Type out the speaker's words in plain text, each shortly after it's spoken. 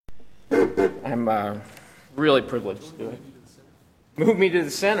I'm really privileged to move me to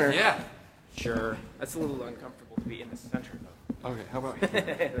the center. Yeah. Sure. That's a little uncomfortable to be in the center, though. Okay, how about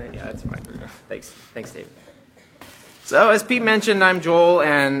Yeah, that's fine. Thanks, David. So, as Pete mentioned, I'm Joel,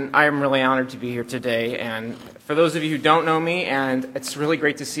 and I'm really honored to be here today. And for those of you who don't know me, and it's really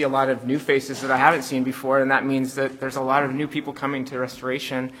great to see a lot of new faces that I haven't seen before, and that means that there's a lot of new people coming to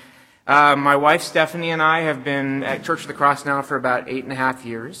Restoration. My wife, Stephanie, and I have been at Church of the Cross now for about 8.5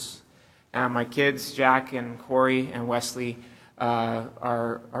 years. My kids, Jack and Corey and Wesley,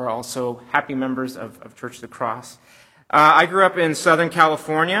 are also happy members of Church of the Cross. I grew up in Southern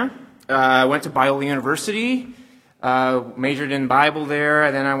California. I went to Biola University, majored in Bible there.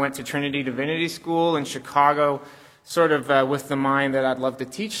 And then I went to Trinity Divinity School in Chicago, sort of with the mind that I'd love to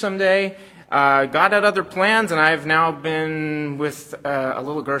teach someday. Got out other plans, and I've now been with a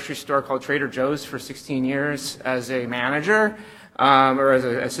little grocery store called Trader Joe's for 16 years as a manager, or as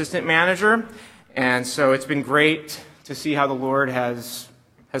an assistant manager. And so it's been great to see how the Lord has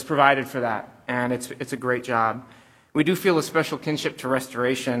provided for that, and it's a great job. We do feel a special kinship to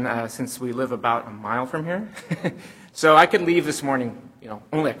Restoration since we live about a mile from here. So I could leave this morning,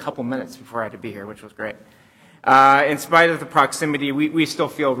 only a couple minutes before I had to be here, which was great. In spite of the proximity, we still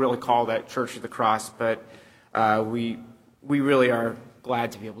feel really called at Church of the Cross, but we really are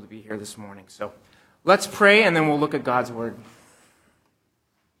glad to be able to be here this morning. So let's pray, and then we'll look at God's Word.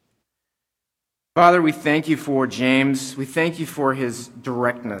 Father, we thank you for James. We thank you for his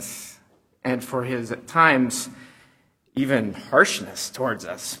directness and for his, at times, even harshness towards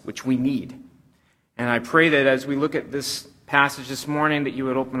us, which we need. And I pray that as we look at this passage this morning, that you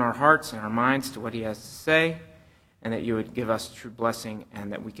would open our hearts and our minds to what he has to say, and that you would give us true blessing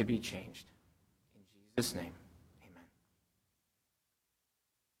and that we could be changed. In Jesus' name, amen.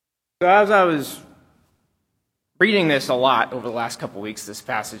 So as I was reading this a lot over the last couple of weeks, this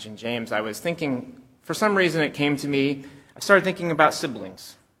passage in James, I was thinking, for some reason it came to me, I started thinking about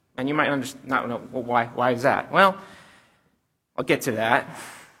siblings. And you might not know, well, why is that? Well, I'll get to that.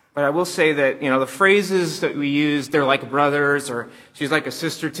 But I will say that, the phrases that we use, they're like brothers, or she's like a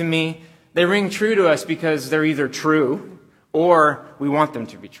sister to me, they ring true to us because they're either true or we want them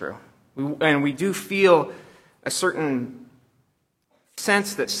to be true. And we do feel a certain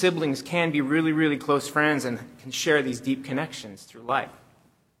sense that siblings can be really, really close friends and can share these deep connections through life.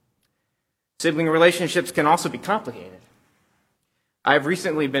 Sibling relationships can also be complicated. I've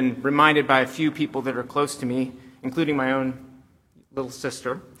recently been reminded by a few people that are close to me, including my own little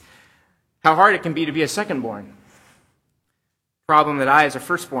sister, how hard it can be to be a second-born. Problem that I, as a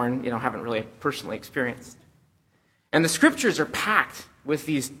firstborn, haven't really personally experienced. And the scriptures are packed with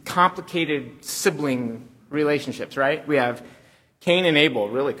these complicated sibling relationships, right? We have Cain and Abel,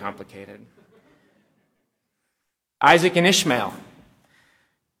 really complicated. Isaac and Ishmael,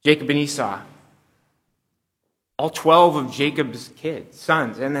 Jacob and Esau, all 12 of Jacob's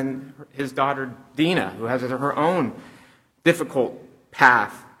sons, and then his daughter Dinah, who has her own difficult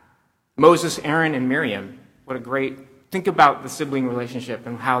path. Moses, Aaron, and Miriam. Think about the sibling relationship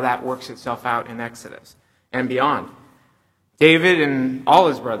and how that works itself out in Exodus and beyond. David and all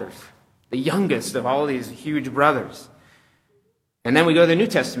his brothers, the youngest of all these huge brothers. And then we go to the New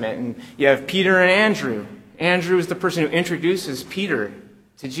Testament, and you have Peter and Andrew. Andrew is the person who introduces Peter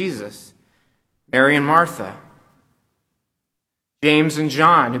to Jesus. Mary and Martha. James and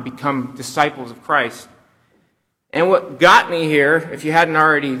John, who become disciples of Christ. And what got me here, if you hadn't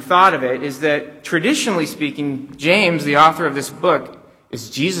already thought of it, is that traditionally speaking, James, the author of this book, is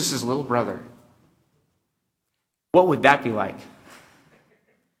Jesus' little brother. What would that be like?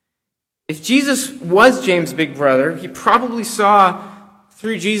 If Jesus was James' big brother, he probably saw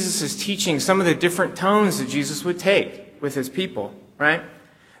through Jesus' teaching some of the different tones that Jesus would take with his people, right?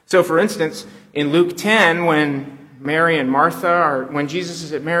 So for instance, in Luke 10, when Jesus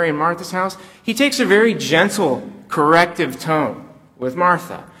is at Mary and Martha's house, he takes a very gentle, corrective tone with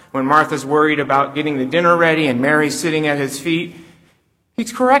Martha. When Martha's worried about getting the dinner ready and Mary's sitting at his feet,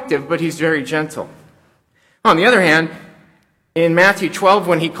 he's corrective, but he's very gentle. On the other hand, in Matthew 12,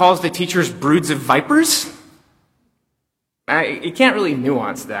 when he calls the teachers broods of vipers, you can't really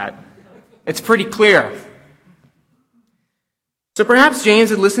nuance that. It's pretty clear. So perhaps James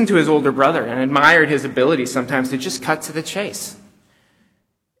had listened to his older brother and admired his ability sometimes to just cut to the chase.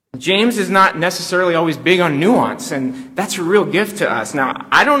 James is not necessarily always big on nuance, and that's a real gift to us. Now,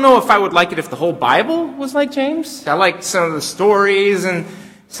 I don't know if I would like it if the whole Bible was like James. I like some of the stories and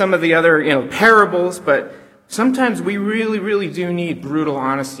some of the other, parables, but sometimes we really, really do need brutal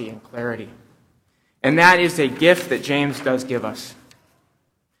honesty and clarity. And that is a gift that James does give us.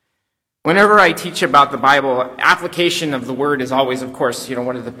 Whenever I teach about the Bible, application of the word is always, of course,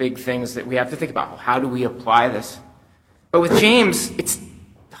 one of the big things that we have to think about. How do we apply this? But with James, it's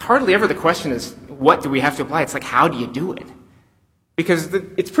hardly ever the question is, what do we have to apply? It's like, how do you do it? Because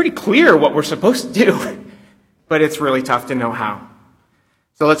it's pretty clear what we're supposed to do, but it's really tough to know how.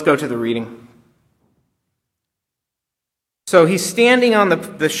 So let's go to the reading. So he's standing on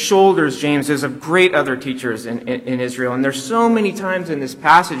the shoulders, James is, of great other teachers in Israel. And there's so many times in this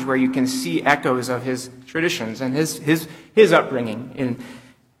passage where you can see echoes of his traditions and his upbringing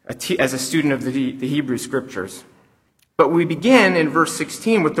as a student of the Hebrew Scriptures. But we begin in verse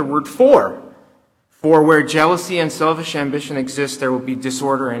 16 with the word for. For where jealousy and selfish ambition exist, there will be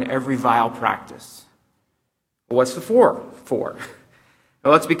disorder and every vile practice. Well, what's the for?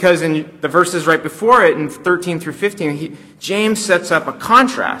 Well, it's because in the verses right before it, in 13 through 15, James sets up a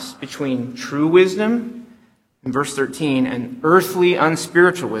contrast between true wisdom, in verse 13, and earthly,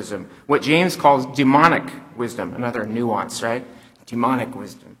 unspiritual wisdom, what James calls demonic wisdom, another nuance, right? Demonic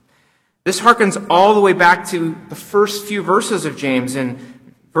wisdom. This harkens all the way back to the first few verses of James in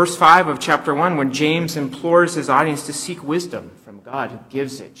verse 5 of chapter 1, when James implores his audience to seek wisdom from God who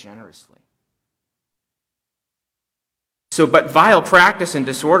gives it generously. But vile practice and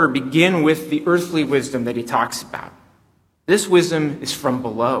disorder begin with the earthly wisdom that he talks about. This wisdom is from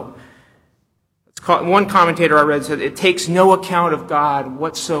below. One commentator I read said, it takes no account of God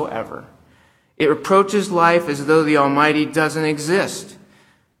whatsoever. It approaches life as though the Almighty doesn't exist.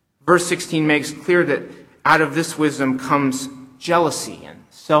 Verse 16 makes clear that out of this wisdom comes jealousy and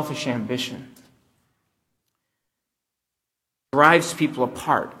selfish ambition. Drives people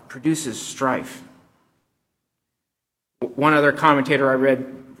apart, produces strife. One other commentator I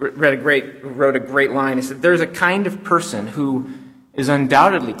wrote a great line. He said, there's a kind of person who is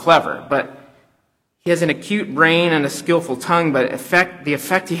undoubtedly clever, but he has an acute brain and a skillful tongue, but the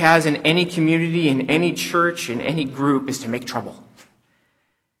effect he has in any community, in any church, in any group is to make trouble.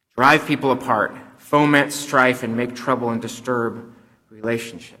 Drive people apart, foment strife, and make trouble and disturb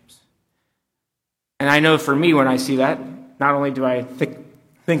relationships. And I know for me, when I see that, not only do I think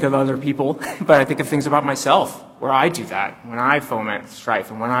of other people, but I think of things about myself, where I do that, when I foment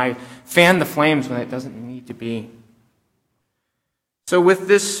strife, and when I fan the flames when it doesn't need to be. So with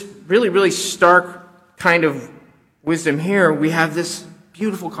this really, really stark kind of wisdom here, we have this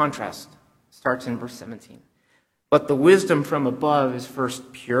beautiful contrast. It starts in verse 17. But the wisdom from above is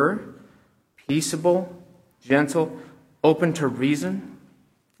first pure, peaceable, gentle, open to reason,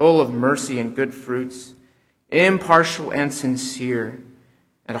 full of mercy and good fruits, impartial and sincere,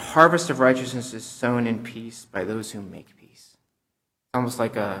 and a harvest of righteousness is sown in peace by those who make peace. Almost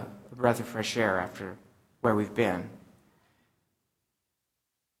like a breath of fresh air after where we've been.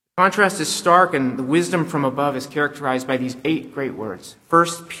 The contrast is stark, and the wisdom from above is characterized by these 8 great words.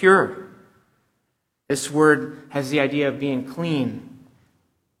 First, pure. This word has the idea of being clean.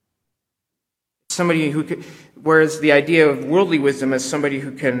 Whereas the idea of worldly wisdom is somebody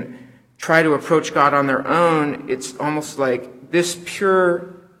who can try to approach God on their own, it's almost like this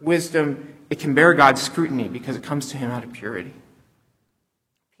pure wisdom, it can bear God's scrutiny because it comes to him out of purity.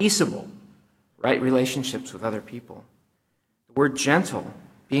 Peaceable, right relationships with other people. The word gentle,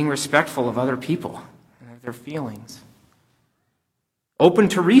 being respectful of other people and of their feelings. Open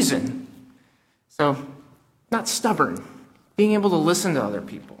to reason. So, not stubborn, being able to listen to other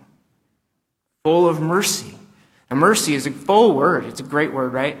people. Full of mercy. And mercy is a full word. It's a great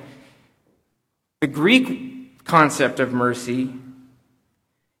word, right? The Greek concept of mercy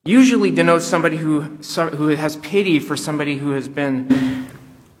usually denotes somebody who has pity for somebody who has been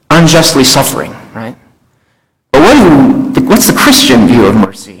unjustly suffering, right? But what's the Christian view of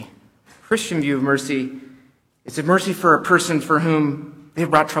mercy? The Christian view of mercy is a mercy for a person for whom they've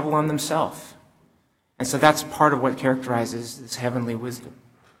brought trouble on themselves. And so that's part of what characterizes this heavenly wisdom.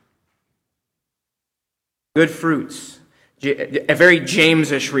 Good fruits. A very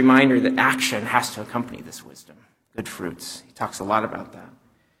James-ish reminder that action has to accompany this wisdom. Good fruits. He talks a lot about that.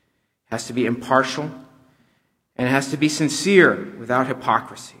 It has to be impartial, and it has to be sincere without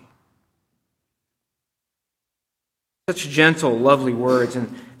hypocrisy. Such gentle, lovely words,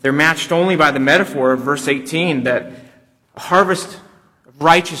 and they're matched only by the metaphor of verse 18 that a harvest of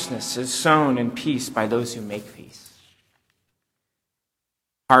righteousness is sown in peace by those who make peace.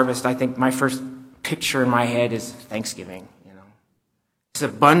 Harvest, I think my first picture in my head is Thanksgiving, This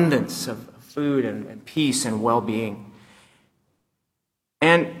abundance of food and peace and well-being.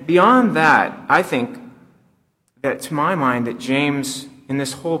 And beyond that, I think that to my mind that James, in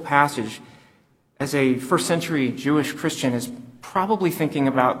this whole passage, as a first century Jewish Christian, is probably thinking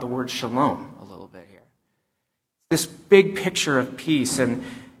about the word shalom a little bit here. This big picture of peace. And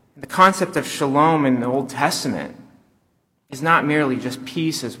The concept of shalom in the Old Testament is not merely just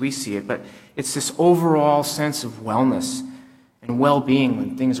peace as we see it, but it's this overall sense of wellness and well-being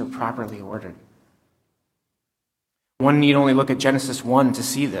when things are properly ordered. One need only look at Genesis 1 to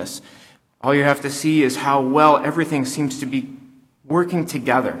see this. All you have to see is how well everything seems to be working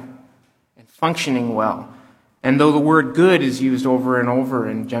together and functioning well. And though the word good is used over and over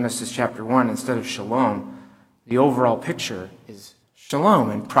in Genesis chapter 1 instead of shalom, the overall picture is shalom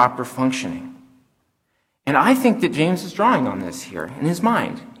and proper functioning. And I think that James is drawing on this here in his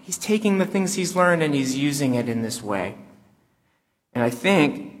mind. He's taking the things he's learned and he's using it in this way. And I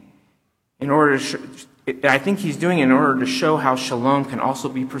think he's doing it in order to show how shalom can also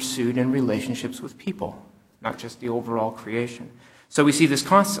be pursued in relationships with people, not just the overall creation. So we see this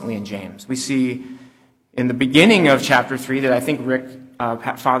constantly in James. We see in the beginning of chapter 3 that I think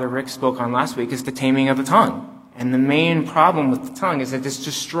Father Rick spoke on last week is the taming of the tongue. And the main problem with the tongue is that it's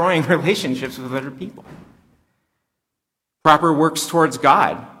destroying relationships with other people. Proper works towards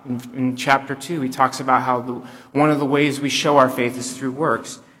God. In chapter 2, he talks about how one of the ways we show our faith is through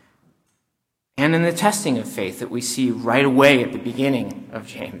works. And in the testing of faith that we see right away at the beginning of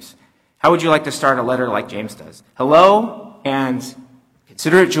James. How would you like to start a letter like James does? Hello, and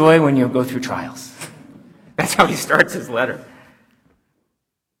consider it joy when you go through trials. That's how he starts his letter.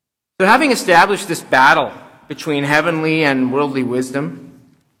 So having established this battle between heavenly and worldly wisdom,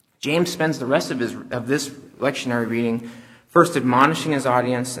 James spends the rest of this lectionary reading first admonishing his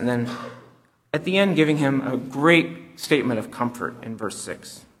audience, and then at the end giving him a great statement of comfort in verse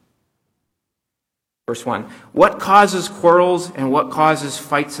 6. Verse 1, what causes quarrels and what causes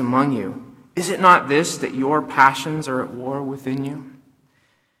fights among you? Is it not this, that your passions are at war within you?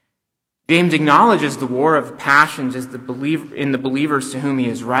 James acknowledges the war of passions in the believers to whom he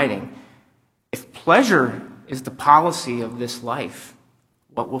is writing. If pleasure is the policy of this life,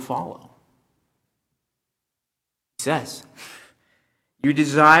 what will follow? He says, you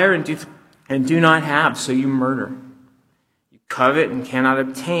desire and do not have, so you murder. You covet and cannot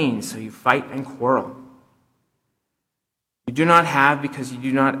obtain, so you fight and quarrel. You do not have because you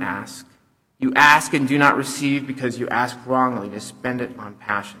do not ask. You ask and do not receive because you ask wrongly to spend it on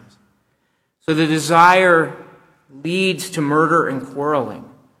passions. So the desire leads to murder and quarreling.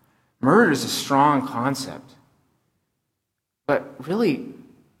 Murder is a strong concept. But really,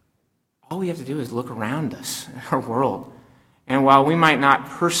 all we have to do is look around us in our world. And while we might not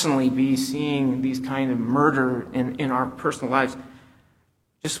personally be seeing these kind of murder in our personal lives,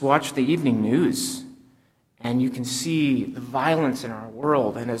 just watch the evening news. And you can see the violence in our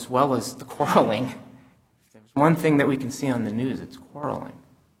world and as well as the quarreling. If there's one thing that we can see on the news, it's quarreling.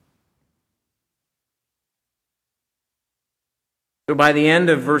 So by the end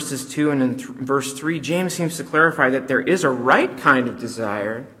of verses 2 and in verse 3, James seems to clarify that there is a right kind of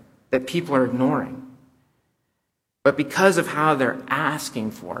desire that people are ignoring. But because of how they're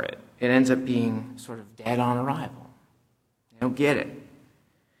asking for it, it ends up being sort of dead on arrival. They don't get it.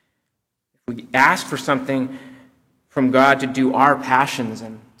 If we ask for something from God to do our passions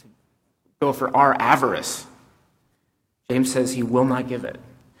and to go for our avarice, James says he will not give it.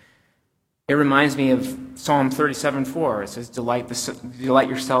 It reminds me of Psalm 37:4. It says, delight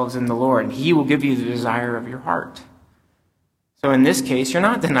yourselves in the Lord, and he will give you the desire of your heart. So in this case, you're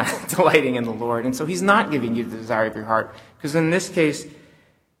not delighting in the Lord, and so he's not giving you the desire of your heart, because in this case,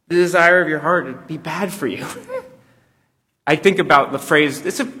 the desire of your heart would be bad for you. I think about the phrase,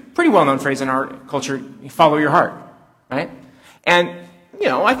 it's a pretty well-known phrase in our culture, follow your heart, right? And,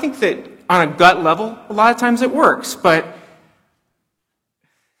 I think that on a gut level, a lot of times it works, but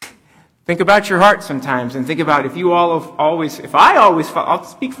think about your heart sometimes, and think about I'll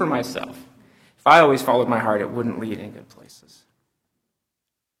speak for myself. If I always followed my heart, it wouldn't lead in good places.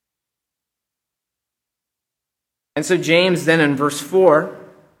 And so James then in verse 4,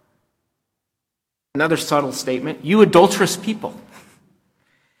 another subtle statement, you adulterous people.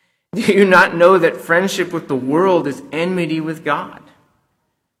 Do you not know that friendship with the world is enmity with God?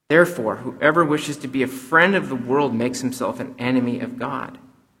 Therefore, whoever wishes to be a friend of the world makes himself an enemy of God.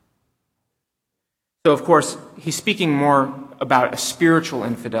 So, of course, he's speaking more about a spiritual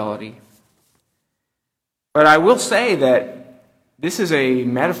infidelity. But I will say that this is a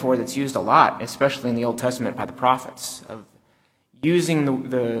metaphor that's used a lot, especially in the Old Testament by the prophets, of using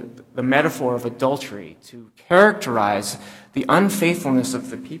the metaphor of adultery to characterize the unfaithfulness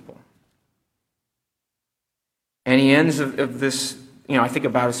of the people. And he ends of this, I think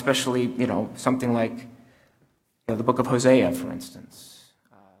about especially, something like the book of Hosea, for instance.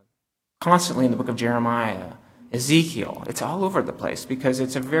 Constantly in the book of Jeremiah, Ezekiel. It's all over the place because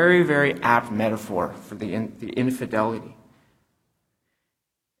it's a very, very apt metaphor for the infidelity.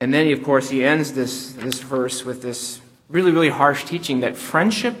 And then, of course, he ends this verse with this really, really harsh teaching that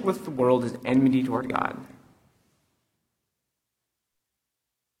friendship with the world is enmity toward God.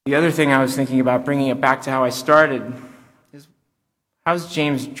 The other thing I was thinking about, bringing it back to how I started, is how's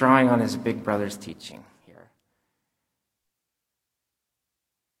James drawing on his big brother's teaching here?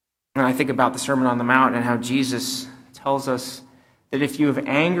 And I think about the Sermon on the Mount and how Jesus tells us that if you have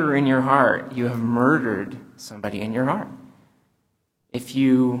anger in your heart, you have murdered somebody in your heart. If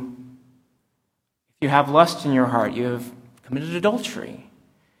you have lust in your heart, you have committed adultery.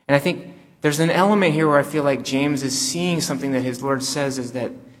 And I think there's an element here where I feel like James is seeing something that his Lord says is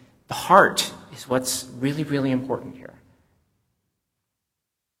that the heart is what's really, really important here.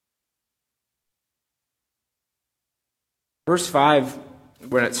 Verse 5,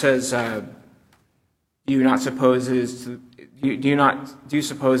 when it says, do you suppose it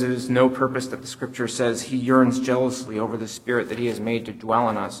is no purpose that the Scripture says he yearns jealously over the Spirit that he has made to dwell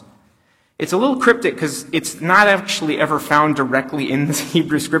in us? It's a little cryptic because it's not actually ever found directly in the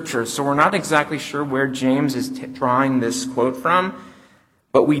Hebrew Scriptures, so we're not exactly sure where James is drawing this quote from.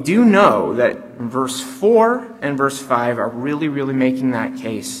 But we do know that verse 4 and verse 5 are really, really making that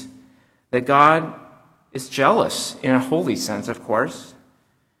case. That God is jealous in a holy sense, of course.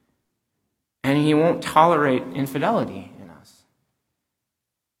 And he won't tolerate infidelity in us.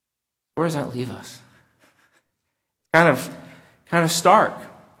 Where does that leave us? Kind of stark.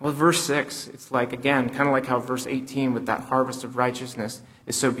 Well, verse 6, it's like, again, kind of like how verse 18 with that harvest of righteousness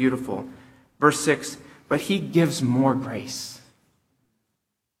is so beautiful. Verse 6, but he gives more grace.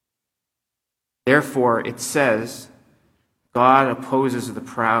 Therefore, it says, God opposes the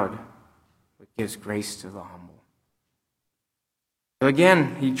proud, but gives grace to the humble. So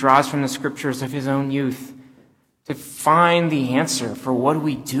again, he draws from the Scriptures of his own youth to find the answer for what do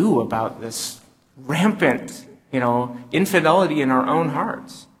we do about this rampant, infidelity in our own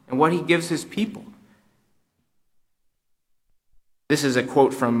hearts and what he gives his people. This is a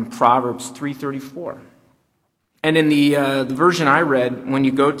quote from Proverbs 3:34. And in the version I read, when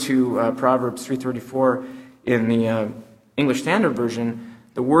you go to Proverbs 3:34 in the English Standard Version,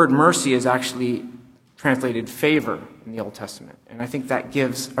 the word mercy is actually translated favor in the Old Testament. And I think that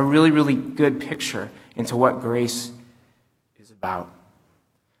gives a really, really good picture into what grace is about.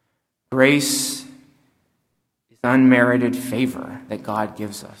 Grace is unmerited favor that God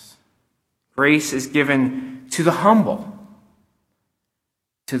gives us. Grace is given to the humble,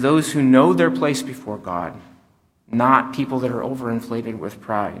 to those who know their place before God, not people that are overinflated with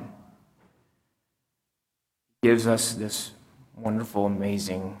pride. He gives us this wonderful,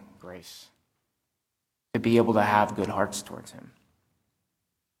 amazing grace to be able to have good hearts towards him.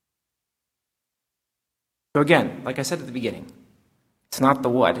 So again, like I said at the beginning, it's not the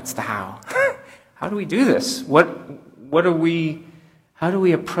what, it's the how. How do we do this? How do we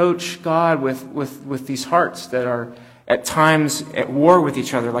approach God with these hearts that are at times at war with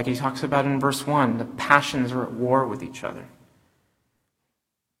each other, like he talks about in verse 1. The passions are at war with each other.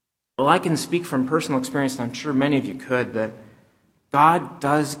 Well, I can speak from personal experience, and I'm sure many of you could, that God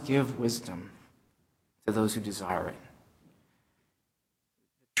does give wisdom to those who desire it.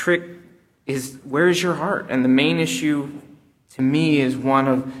 The trick is, where is your heart? And the main issue to me is one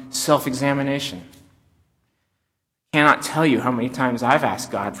of self-examination. I cannot tell you how many times I've asked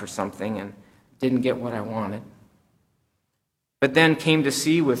God for something and didn't get what I wanted. But then came to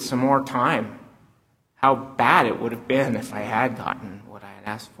see with some more time how bad it would have been if I had gotten what I had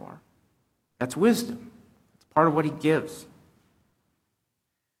asked for. That's wisdom. It's part of what he gives.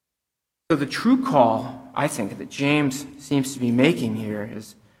 So the true call, I think, that James seems to be making here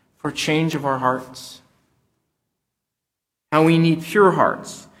is for change of our hearts. How we need pure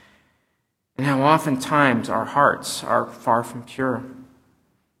hearts. And how oftentimes our hearts are far from pure.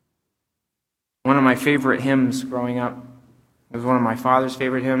 One of my favorite hymns growing up, it was one of my father's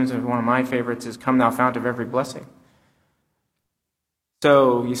favorite hymns, and one of my favorites is Come Thou Fount of Every Blessing.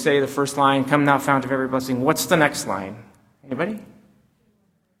 So you say the first line, Come Thou Fount of Every Blessing. What's the next line? Anybody?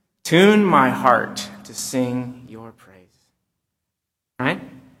 Tune my heart to sing your praise. Right?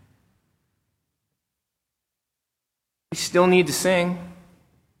 We still need to sing.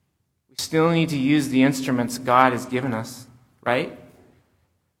 We still need to use the instruments God has given us, right?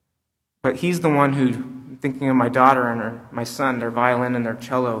 But he's the one who, thinking of my daughter and my son, their violin and their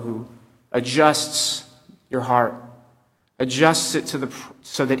cello, who adjusts your heart, adjusts it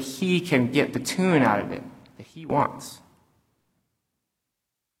so that he can get the tune out of it that he wants.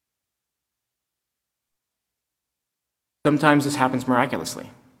 Sometimes this happens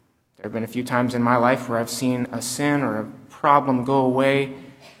miraculously. There have been a few times in my life where I've seen a sin or a problem go away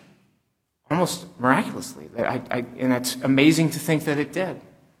almost miraculously. And it's amazing to think that it did.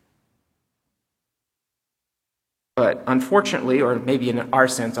 But unfortunately, or maybe in our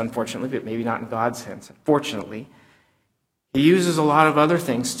sense, unfortunately, but maybe not in God's sense, fortunately, he uses a lot of other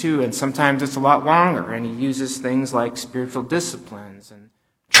things too, and sometimes it's a lot longer, and he uses things like spiritual disciplines and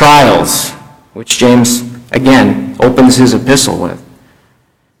trials, which James, again, opens his epistle with,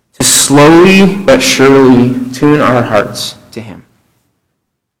 to slowly but surely tune our hearts to him.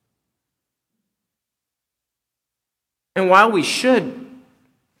 And while we should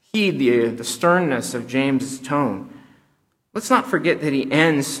heed the sternness of James's tone, let's not forget that he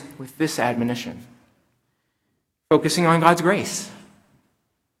ends with this admonition, focusing on God's grace,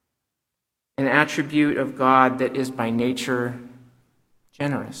 an attribute of God that is by nature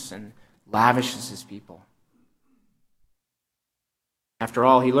generous and lavishes his people. After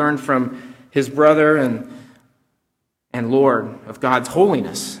all, he learned from his brother and Lord of God's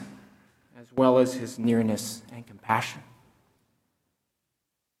holiness, as well as his nearness and compassion.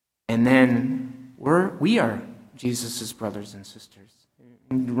 And then we are Jesus' brothers and sisters.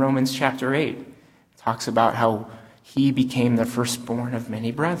 In Romans chapter 8, it talks about how he became the firstborn of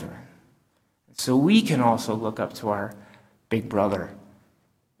many brethren. So we can also look up to our big brother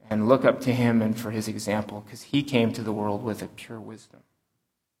and look up to him and for his example, because he came to the world with a pure wisdom.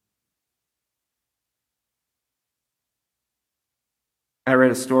 I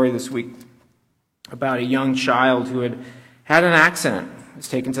read a story this week about a young child who had an accident, was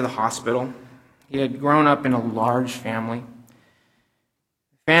taken to the hospital. He had grown up in a large family.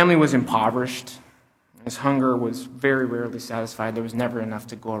 The family was impoverished. His hunger was very rarely satisfied. There was never enough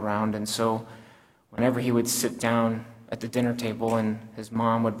to go around. And so whenever he would sit down at the dinner table and his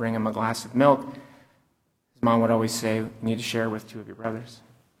mom would bring him a glass of milk, his mom would always say, "You need to share with two of your brothers."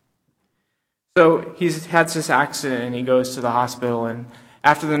 So he's had this accident and he goes to the hospital, and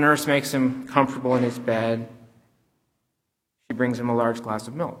after the nurse makes him comfortable in his bed, she brings him a large glass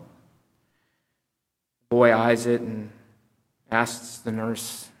of milk. The boy eyes it and asks the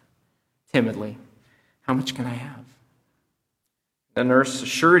nurse timidly, "How much can I have?" The nurse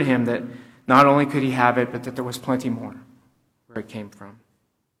assured him that not only could he have it, but that there was plenty more where it came from.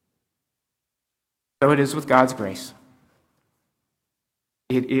 So it is with God's grace.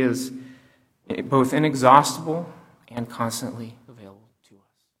 It is both inexhaustible and constantly available to us.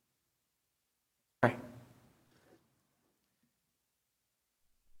 Pray.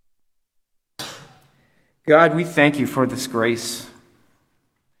 God, we thank you for this grace.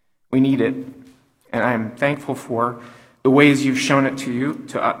 We need it, and I am thankful for the ways you've shown it to you,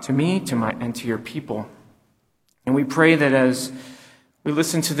 to me, and to your people. And we pray that as we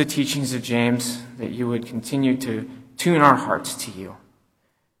listen to the teachings of James, that you would continue to tune our hearts to you,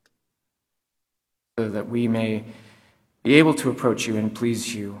 so that we may be able to approach you and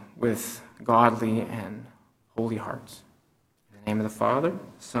please you with godly and holy hearts. In the name of the Father,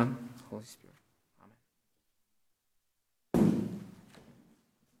 Son, Holy Spirit.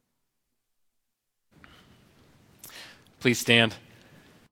 Please stand.